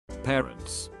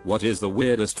parents, what is the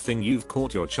weirdest thing you've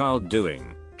caught your child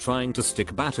doing? Trying to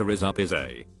stick batteries up his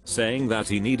A, saying that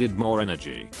he needed more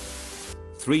energy.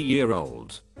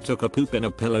 3-year-old took a poop in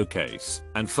a pillowcase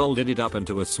and folded it up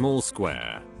into a small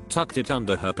square, tucked it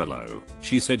under her pillow.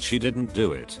 She said she didn't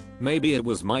do it. Maybe it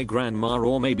was my grandma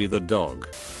or maybe the dog.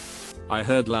 I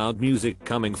heard loud music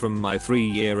coming from my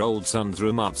 3-year-old son's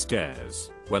room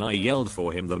upstairs. When I yelled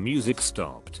for him, the music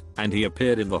stopped and he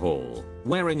appeared in the hall,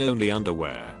 wearing only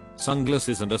underwear,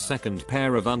 sunglasses and a second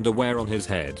pair of underwear on his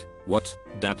head. What,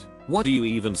 Dad? What do you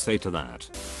even say to that?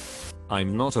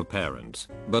 I'm not a parent,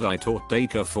 but I taught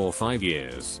daycare for 5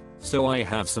 years, so I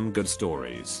have some good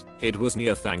stories. It was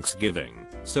near Thanksgiving,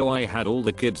 so I had all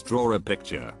the kids draw a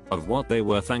picture of what they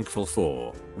were thankful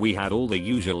for. We had all the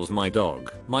usuals: my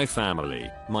dog, my family,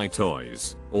 my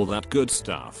toys, all that good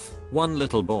stuff. One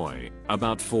little boy,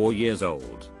 about 4 years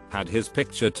old, had his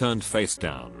picture turned face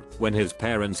down when his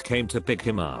parents came to pick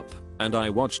him up, and I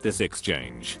watched this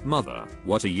exchange. Mother,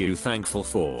 what are you thankful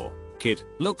for? Kid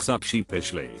looks up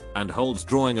sheepishly and holds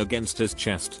drawing against his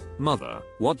chest. Mother,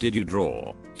 what did you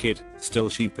draw? Kid, still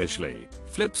sheepishly,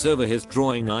 flips over his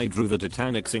drawing. I drew the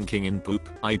Titanic sinking in poop.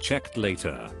 I checked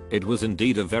later. It was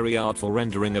indeed a very artful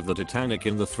rendering of the Titanic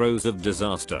in the throes of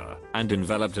disaster and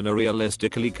enveloped in a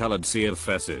realistically colored sea of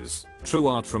fesses. True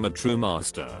art from a true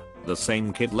master. The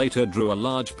same kid later drew a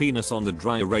large penis on the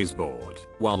dry erase board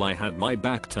while I had my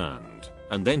back turned,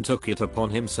 and then took it upon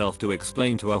himself to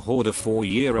explain to a horde of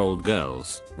 4-year-old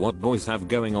girls what boys have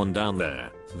going on down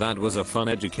there. That was a fun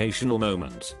educational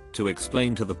moment to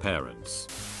explain to the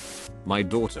parents. My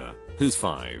daughter, who's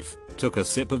 5, took a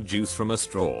sip of juice from a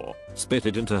straw, spit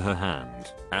it into her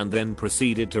hand, and then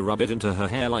proceeded to rub it into her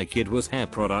hair like it was hair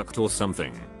product or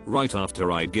something, right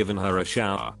after I'd given her a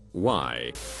shower.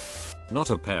 Why? Not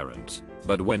a parent,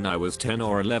 but when I was 10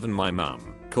 or 11, my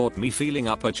mum caught me feeling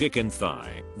up a chicken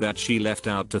thigh that she left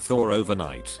out to thaw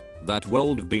overnight. That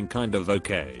would have been kind of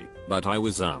okay, but I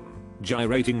was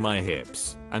gyrating my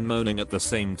hips and moaning at the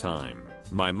same time.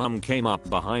 My mum came up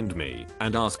behind me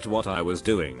and asked what I was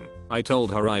doing. I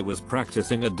told her I was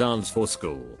practicing a dance for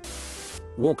school.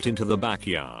 Walked into the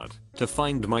backyard to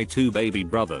find my 2 baby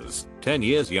brothers, 10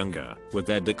 years younger, with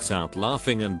their dicks out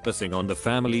laughing and pissing on the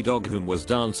family dog, whom was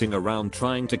dancing around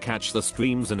trying to catch the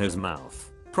streams in his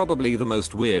mouth. Probably the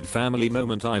most weird family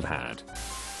moment I've had.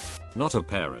 Not a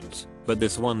parent, but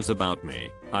this one's about me.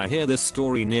 I hear this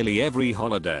story nearly every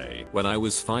holiday. When I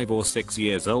was 5 or 6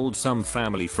 years old, some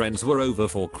family friends were over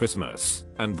for Christmas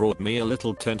and brought me a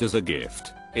little tent as a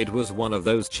gift. It was one of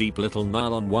those cheap little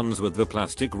nylon ones with the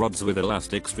plastic rods with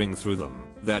elastic string through them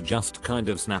that just kind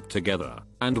of snapped together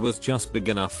and was just big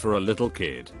enough for a little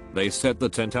kid. They set the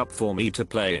tent up for me to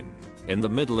play in the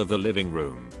middle of the living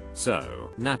room. So,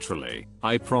 naturally,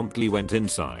 I promptly went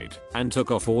inside and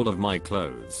took off all of my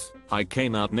clothes. I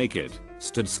came out naked,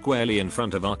 stood squarely in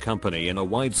front of our company in a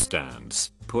wide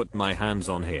stance, put my hands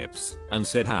on hips, and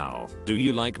said, "How do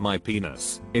you like my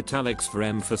penis?" Italics for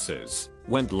emphasis.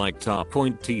 Went like tar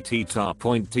point tt tar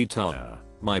point tar.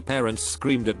 My parents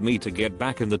screamed at me to get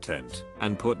back in the tent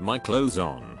and put my clothes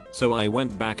on, so I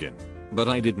went back in. But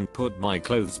I didn't put my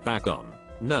clothes back on.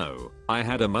 No, I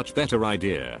had a much better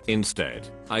idea. Instead,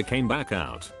 I came back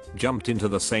out, jumped into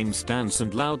the same stance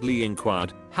and loudly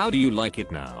inquired, "How do you like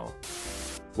it now?"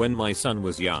 When my son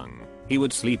was young, he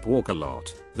would sleepwalk a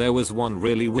lot. There was one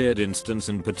really weird instance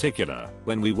in particular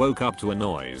when we woke up to a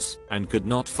noise and could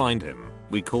not find him.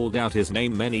 We called out his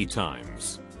name many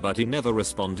times, but he never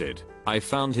responded. I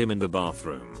found him in the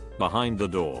bathroom, behind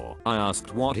the door. I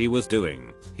asked what he was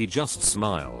doing. He just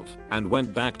smiled and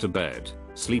went back to bed.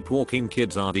 Sleepwalking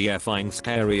kids are the effing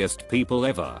scariest people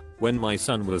ever. When my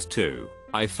son was 2,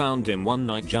 I found him one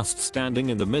night just standing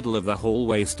in the middle of the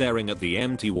hallway staring at the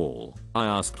empty wall. I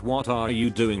asked, "What are you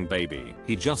doing, baby?"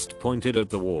 He just pointed at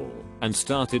the wall and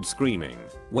started screaming.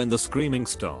 When the screaming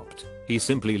stopped, he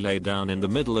simply lay down in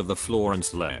the middle of the floor and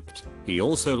slept. He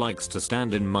also likes to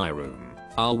stand in my room.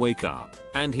 I'll wake up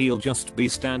and he'll just be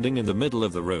standing in the middle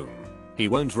of the room. He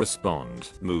won't respond,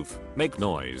 move, make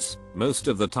noise. Most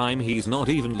of the time he's not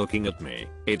even looking at me.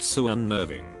 It's so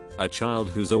unnerving. A child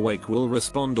who's awake will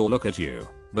respond or look at you,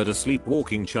 but a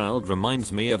sleepwalking child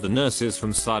reminds me of the nurses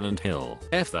from Silent Hill.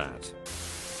 F that.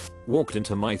 Walked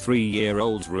into my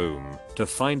 3-year-old's room to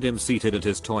find him seated at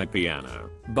his toy piano,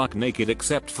 buck naked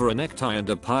except for a necktie and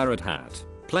a pirate hat,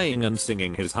 playing and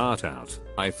singing his heart out.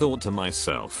 I thought to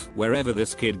myself, wherever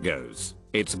this kid goes,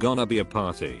 it's gonna be a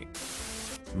party.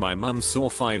 My mum saw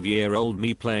 5-year-old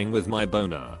me playing with my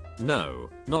boner. No,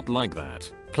 not like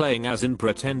that. Playing as in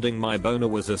pretending my boner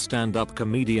was a stand-up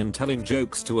comedian telling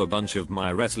jokes to a bunch of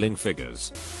my wrestling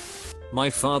figures. My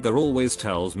father always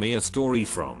tells me a story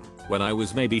from when I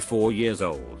was maybe 4 years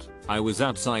old. I was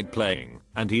outside playing,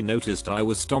 and he noticed I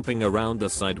was stomping around the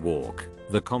sidewalk.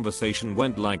 The conversation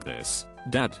went like this.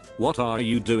 Dad, what are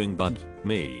you doing, bud?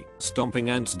 Me, stomping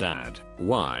ants. Dad,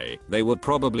 why? They were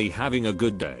probably having a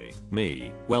good day.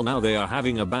 Me, well now they are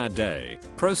having a bad day.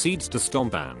 Proceeds to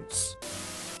stomp ants.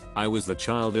 I was the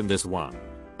child in this one.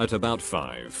 At about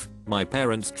 5, my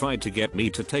parents tried to get me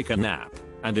to take a nap,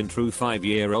 and in true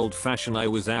 5-year-old fashion I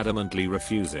was adamantly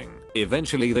refusing.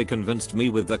 Eventually they convinced me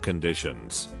with the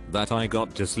conditions that I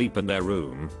got to sleep in their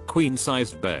room,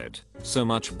 queen-sized bed, so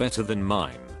much better than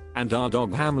mine. And our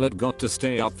dog Hamlet got to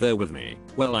stay up there with me.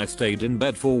 Well, I stayed in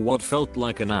bed for what felt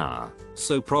like an hour,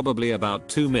 so probably about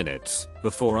 2 minutes,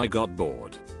 before I got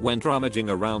bored, went rummaging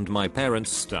around my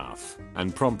parents' stuff,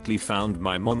 and promptly found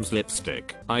my mom's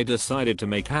lipstick. I decided to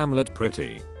make Hamlet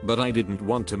pretty, but I didn't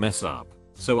want to mess up,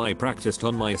 so I practiced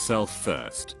on myself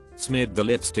first, smeared the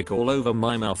lipstick all over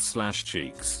my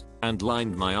mouth/cheeks, and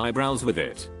lined my eyebrows with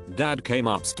it. Dad came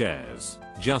upstairs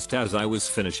just as I was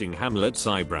finishing Hamlet's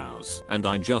eyebrows, and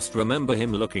I just remember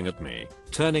him looking at me,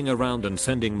 turning around and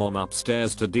sending mom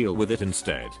upstairs to deal with it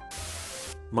instead.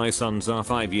 My sons are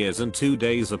 5 years and 2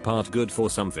 days apart, good for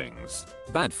some things,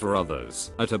 bad for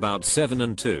others. At about 7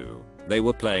 and 2, they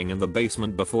were playing in the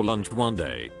basement before lunch one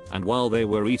day, and while they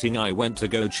were eating I went to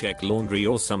go check laundry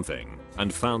or something,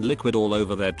 and found liquid all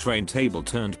over their train table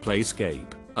turned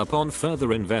playscape. Upon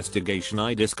further investigation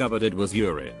I discovered it was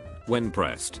urine. When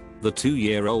pressed, the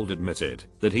 2-year-old admitted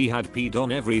that he had peed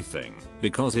on everything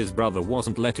because his brother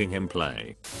wasn't letting him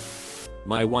play.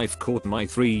 My wife caught my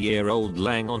 3-year-old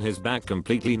laying on his back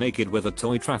completely naked with a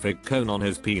toy traffic cone on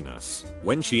his penis.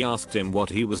 When she asked him what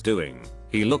he was doing,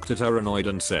 he looked at her annoyed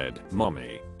and said,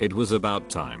 "Mommy, it was about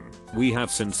time." We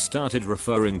have since started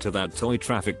referring to that toy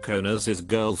traffic cone as his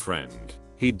girlfriend.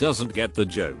 He doesn't get the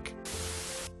joke.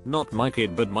 Not my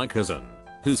kid but my cousin,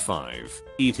 who's 5,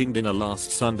 eating dinner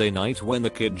last Sunday night when the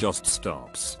kid just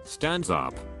stops, stands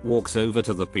up, walks over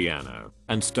to the piano,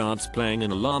 and starts playing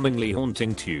an alarmingly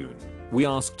haunting tune. We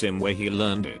asked him where he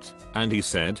learned it, and he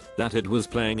said that it was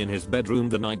playing in his bedroom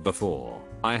the night before.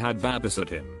 I had babysat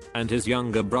him and his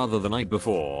younger brother the night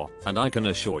before, and I can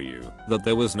assure you that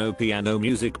there was no piano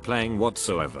music playing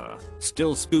whatsoever.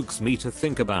 Still spooks me to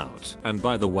think about. And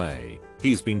by the way,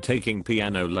 he's been taking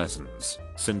piano lessons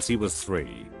since he was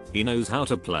 3. He knows how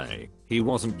to play. He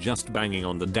wasn't just banging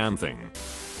on the damn thing.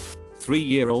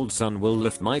 3-year-old son will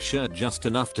lift my shirt just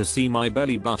enough to see my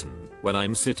belly button when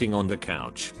I'm sitting on the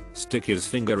couch, stick his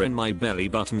finger in my belly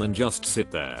button and just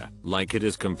sit there like it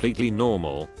is completely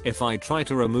normal. If I try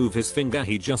to remove his finger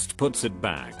he just puts it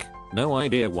back. No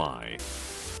idea why.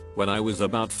 When I was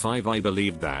about 5 I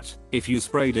believed that if you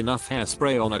sprayed enough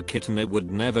hairspray on a kitten it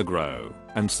would never grow,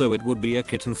 and so it would be a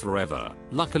kitten forever.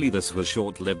 Luckily this was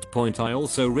short-lived. I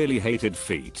also really hated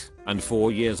feet, and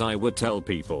for years I would tell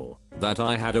people that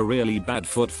I had a really bad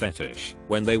foot fetish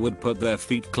when they would put their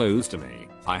feet close to me.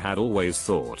 I had always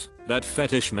thought that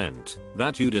fetish meant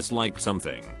that you disliked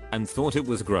something and thought it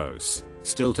was gross.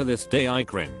 Still to this day I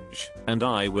cringe, and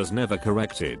I was never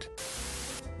corrected.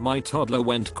 My toddler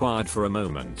went quiet for a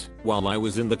moment while I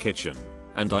was in the kitchen,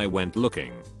 and I went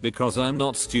looking because I'm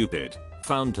not stupid.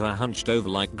 Found her hunched over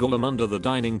like Gollum under the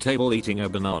dining table eating a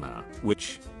banana,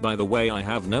 which, by the way, I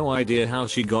have no idea how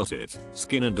she got it,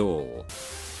 skin and all.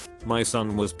 My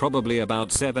son was probably about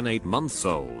 7-8 months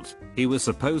old. He was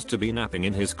supposed to be napping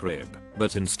in his crib,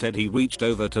 but instead he reached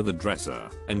over to the dresser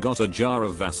and got a jar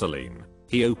of Vaseline.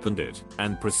 He opened it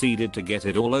and proceeded to get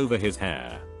it all over his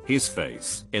hair, his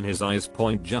face, in his eyes,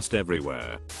 just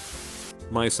everywhere.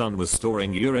 My son was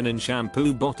storing urine in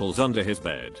shampoo bottles under his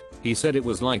bed. He said it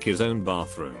was like his own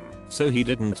bathroom, so he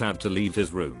didn't have to leave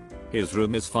his room. His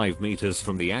room is 5 meters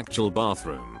from the actual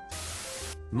bathroom.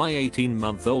 My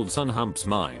 18-month-old son humps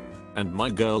mine and my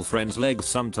girlfriend's legs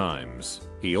sometimes.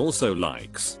 He also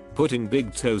likes putting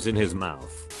big toes in his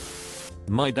mouth.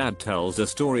 My dad tells a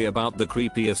story about the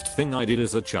creepiest thing I did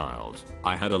as a child.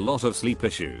 I had a lot of sleep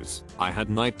issues. I had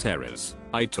night terrors.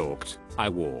 I talked. I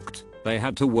walked. They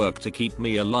had to work to keep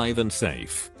me alive and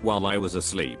safe while I was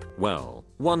asleep. Well,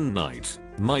 one night,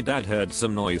 my dad heard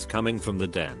some noise coming from the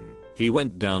den. He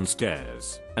went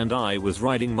downstairs, and I was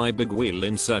riding my big wheel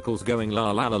in circles going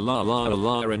la la la la la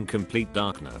la in complete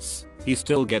darkness. He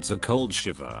still gets a cold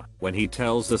shiver when he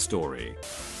tells the story.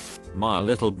 My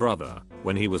little brother,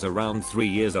 when he was around 3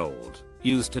 years old,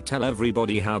 used to tell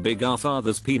everybody how big our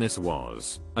father's penis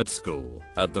was. At school,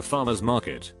 at the farmer's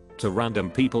market, to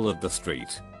random people at the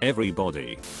street,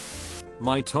 everybody.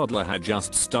 My toddler had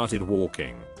just started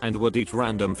walking, and would eat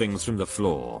random things from the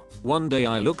floor. One day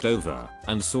I looked over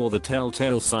and saw the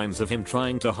telltale signs of him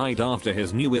trying to hide after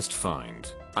his newest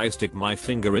find. I stick my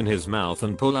finger in his mouth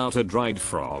and pull out a dried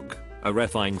frog. A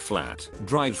refine flat,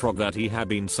 dried frog that he had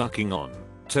been sucking on.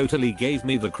 Totally gave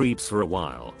me the creeps for a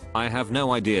while. I have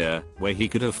no idea where he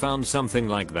could have found something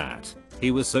like that. He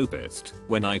was so pissed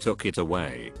when I took it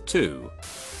away, too.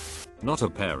 Not a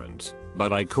parent,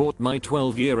 but I caught my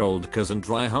 12-year-old cousin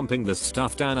dry humping the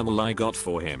stuffed animal I got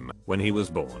for him when he was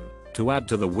born. To add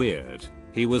to the weird,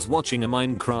 he was watching a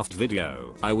Minecraft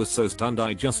video. I was so stunned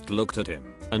I just looked at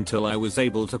him until I was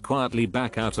able to quietly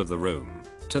back out of the room.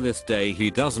 To this day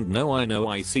he doesn't know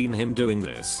I seen him doing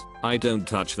this. I don't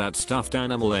touch that stuffed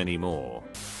animal anymore.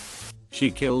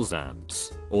 She kills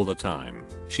ants all the time.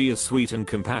 She is sweet and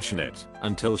compassionate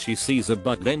until she sees a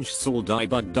bug, then she'll die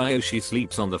but die as she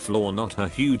sleeps on the floor, not her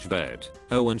huge bed.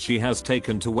 Oh, and she has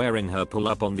taken to wearing her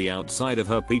pull-up on the outside of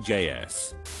her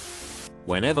PJs.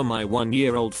 Whenever my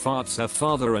 1-year-old farts, her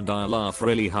father and I laugh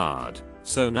really hard.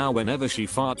 So now whenever she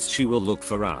farts she will look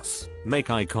for us, make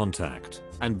eye contact,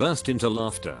 and burst into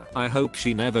laughter. I hope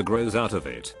she never grows out of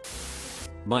it.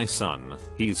 My son,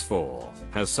 he's 4,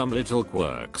 has some little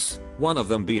quirks. One of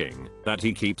them being that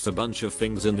he keeps a bunch of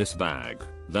things in this bag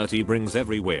that he brings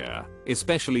everywhere,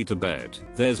 especially to bed.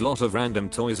 There's a lot of random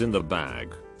toys in the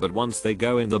bag, but once they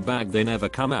go in the bag they never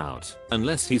come out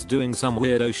unless he's doing some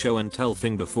weirdo show and tell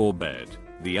thing before bed.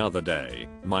 The other day,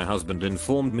 my husband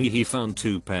informed me he found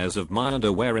 2 pairs of my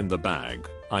underwear in the bag.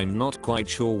 I'm not quite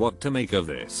sure what to make of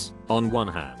this. On one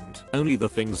hand, only the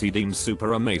things he deems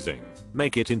super amazing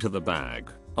make it into the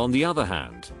bag. On the other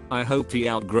hand, I hope he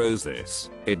outgrows this.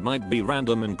 It might be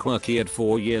random and quirky at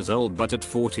 4 years old, but at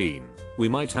 14, we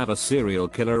might have a serial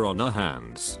killer on our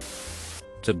hands.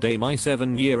 Today my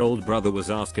 7-year-old brother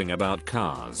was asking about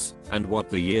cars and what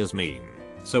the years mean.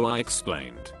 So I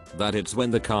explained that it's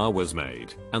when the car was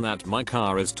made and that my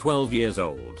car is 12 years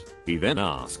old. He then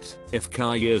asked if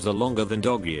car years are longer than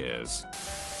dog years.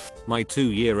 My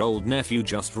 2-year-old nephew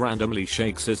just randomly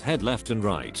shakes his head left and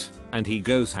right, and he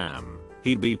goes ham.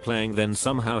 He'd be playing, then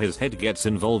somehow his head gets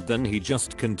involved, then he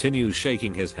just continues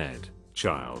shaking his head.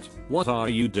 Child, what are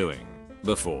you doing?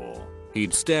 Before,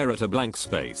 he'd stare at a blank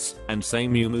space and say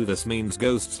Mew Moo, this means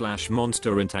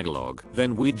ghost/monster in Tagalog.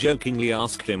 Then we'd jokingly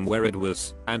ask him where it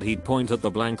was, and he'd point at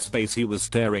the blank space he was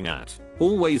staring at.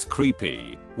 Always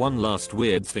creepy. One last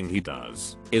weird thing he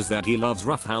does is that he loves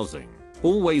roughhousing.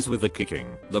 Always with the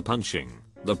kicking, the punching,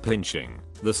 the pinching,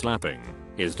 the slapping.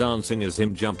 His dancing is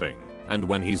him jumping, and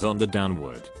when he's on the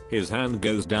downward, his hand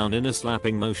goes down in a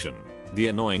slapping motion. The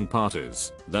annoying part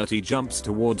is that he jumps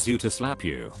towards you to slap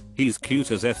you. He's cute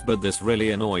as F, but this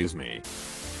really annoys me.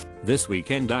 This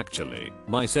weekend actually,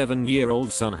 my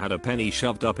 7-year-old son had a penny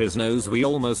shoved up his nose. We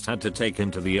almost had to take him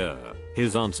to the ER.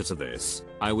 His answer to this: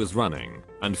 I was running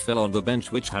and fell on the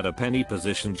bench which had a penny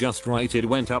positioned just right. It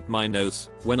went up my nose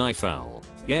when I fell.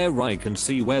 Yeah, I can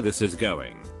see where this is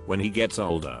going when he gets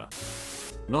older.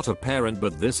 Not a parent,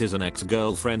 but this is an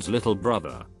ex-girlfriend's little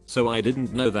brother. So I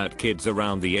didn't know that kids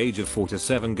around the age of 4 to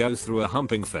 7 go through a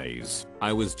humping phase.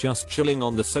 I was just chilling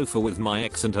on the sofa with my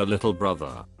ex and her little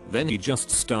brother. Then he just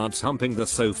starts humping the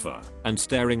sofa and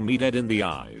staring me dead in the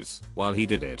eyes. While he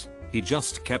did it, he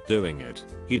just kept doing it.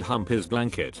 He'd hump his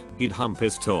blanket, he'd hump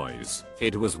his toys.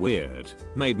 It was weird,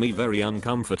 made me very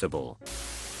uncomfortable.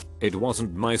 It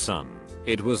wasn't my son,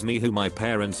 it was me who my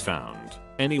parents found.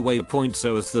 Anyway, point,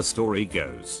 so as the story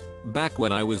goes, back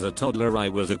when I was a toddler I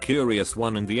was a curious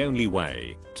one, and the only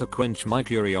way to quench my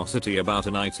curiosity about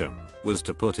an item was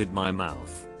to put it in my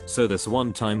mouth. So this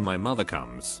one time my mother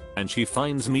comes and she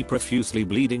finds me profusely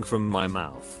bleeding from my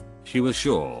mouth. She was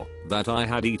sure that I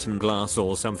had eaten glass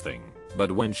or something,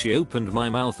 but when she opened my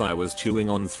mouth I was chewing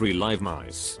on 3 live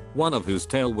mice, one of whose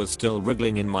tail was still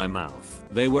wriggling in my mouth.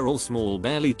 They were all small,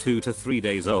 barely 2 to 3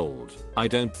 days old. I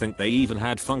don't think they even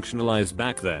had functional eyes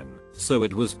back then, so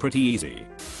it was pretty easy.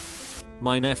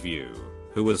 My nephew,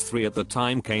 who was 3 at the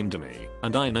time, came to me,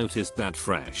 and I noticed that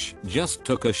fresh, just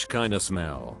tookish kinda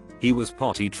smell. He was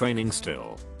potty training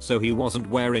still, so he wasn't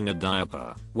wearing a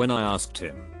diaper. When I asked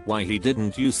him why he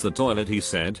didn't use the toilet, he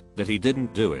said that he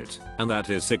didn't do it, and that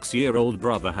his 6-year-old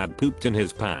brother had pooped in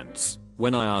his pants.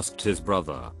 When I asked his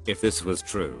brother if this was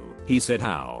true, he said,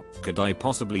 how could I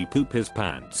possibly poop his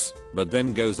pants? But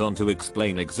then goes on to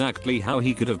explain exactly how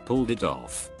he could have pulled it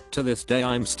off. To this day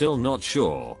I'm still not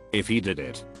sure if he did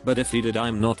it, but if he did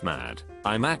I'm not mad.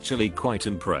 I'm actually quite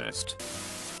impressed.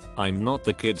 I'm not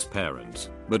the kid's parent,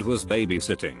 but was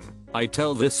babysitting. I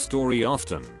tell this story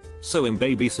often So I'm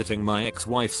babysitting my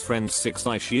ex-wife's friend's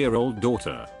 6-ish-year-old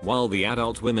daughter while the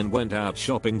adult women went out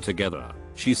shopping together.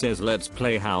 She says let's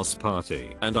play house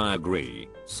party and I agree.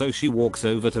 So she walks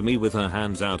over to me with her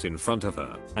hands out in front of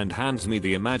her and hands me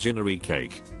the imaginary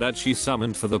cake that she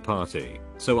summoned for the party.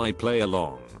 So I play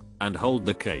along and hold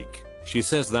the cake. She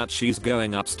says that she's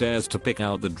going upstairs to pick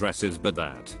out the dresses, but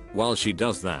that while she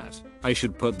does that, I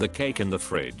should put the cake in the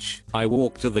fridge. I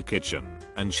walk to the kitchen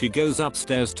and she goes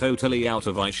upstairs totally out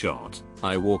of eye shot.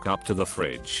 I walk up to the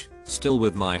fridge, still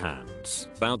with my hands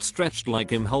outstretched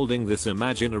like I'm holding this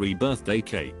imaginary birthday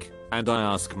cake, and I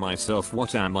ask myself,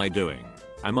 what am I doing?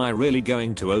 Am I really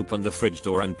going to open the fridge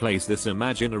door and place this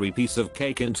imaginary piece of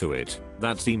cake into it?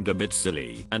 That seemed a bit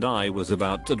silly and I was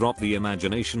about to drop the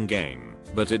imagination game,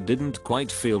 but it didn't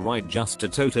quite feel right just to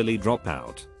totally drop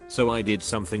out. So I did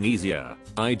something easier.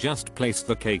 I just placed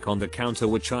the cake on the counter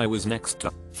which I was next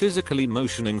to, physically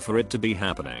motioning for it to be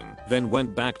happening, then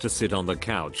went back to sit on the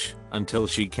couch until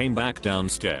she came back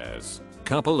downstairs.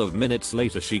 Couple of minutes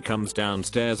later she comes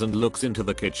downstairs and looks into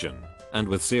the kitchen, and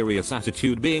with serious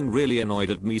attitude, being really annoyed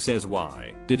at me, says,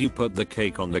 why did you put the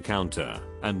cake on the counter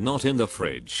and not in the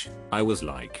fridge? I was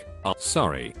like, oh,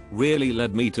 sorry. Really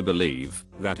led me to believe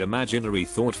that imaginary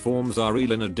thought forms are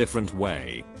real in a different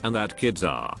way, and that kids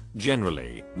are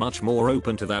generally much more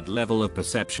open to that level of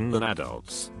perception than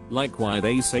adults. Like why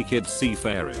they say kids see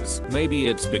fairies. Maybe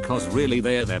it's because really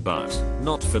they're there, but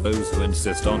not for those who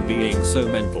insist on being so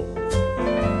mental.